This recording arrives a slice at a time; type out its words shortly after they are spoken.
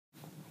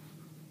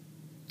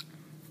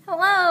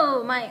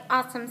Hello, my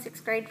awesome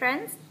 6th grade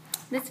friends.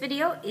 This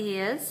video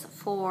is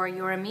for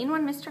You're a Mean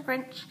One, Mr.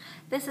 Grinch.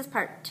 This is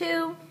part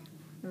 2,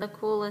 the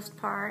coolest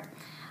part.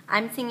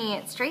 I'm singing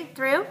it straight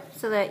through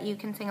so that you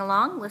can sing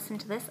along, listen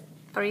to this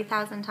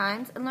 3,000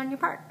 times, and learn your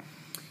part.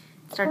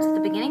 It starts at the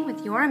beginning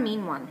with You're a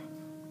Mean One.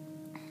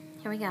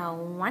 Here we go.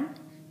 1,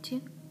 2,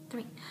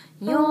 3.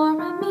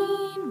 You're a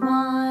mean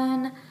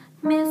one,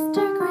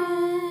 Mr.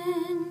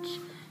 Grinch.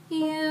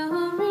 You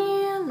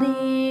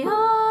really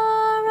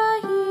are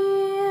a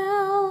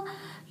heel.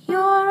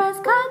 You're as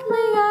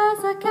cuddly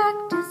as a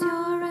cactus.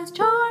 You're as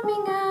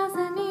charming as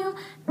an eel,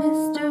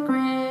 Mr.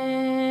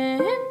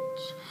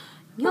 Grinch.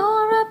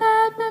 You're a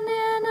bad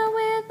banana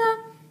with a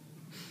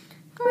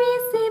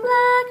greasy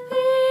black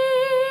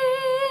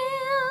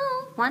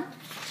peel. 1,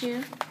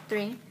 2,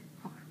 3,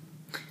 4.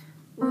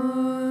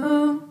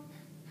 Ooh,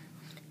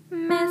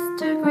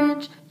 Mr.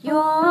 Grinch,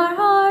 your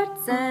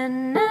heart's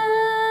an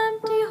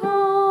empty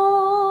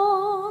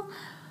hole.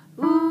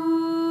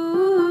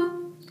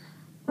 Ooh,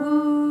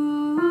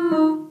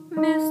 ooh,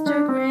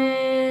 Mr.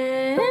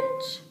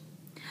 Grinch,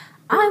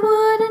 I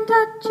wouldn't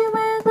touch you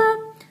with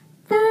a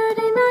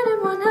 39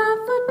 and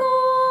 1/2 football.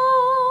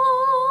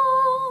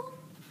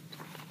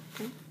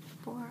 3,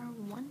 4,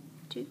 1,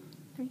 2,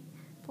 3,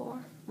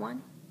 4,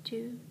 1,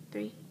 2,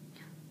 3.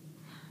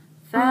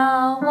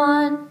 Foul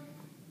one,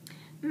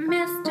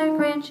 Mr.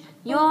 Grinch,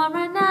 you're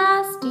a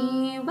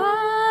nasty,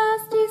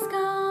 rusty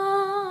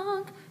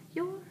skunk.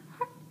 Your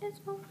heart is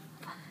full of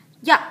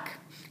yuck,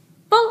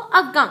 full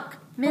of gunk,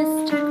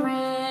 Mr.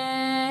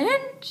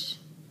 Grinch.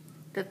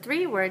 The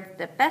 3 words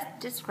that best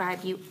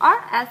describe you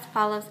are as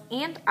follows,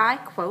 and I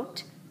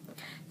quote,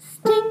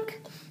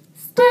 stink,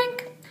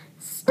 stink,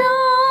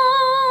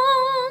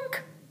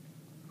 stunk.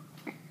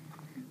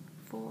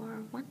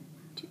 4, 1,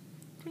 2,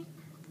 3,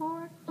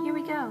 4. Here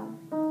we go.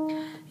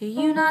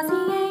 You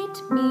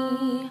nauseate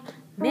me,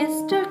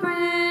 Mr.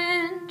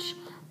 Grinch,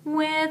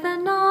 with a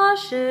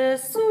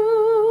nauseous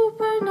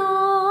super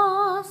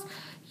nos.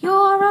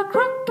 You're a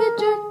crooked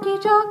jerky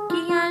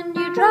jockey and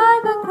you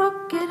drive a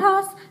crooked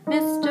horse,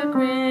 Mr.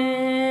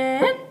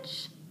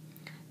 Grinch.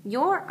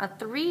 You're a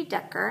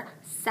 3-decker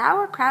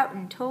sauerkraut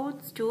and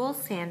toadstool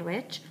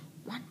sandwich,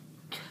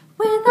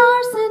 with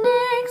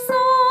arsenic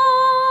sauce.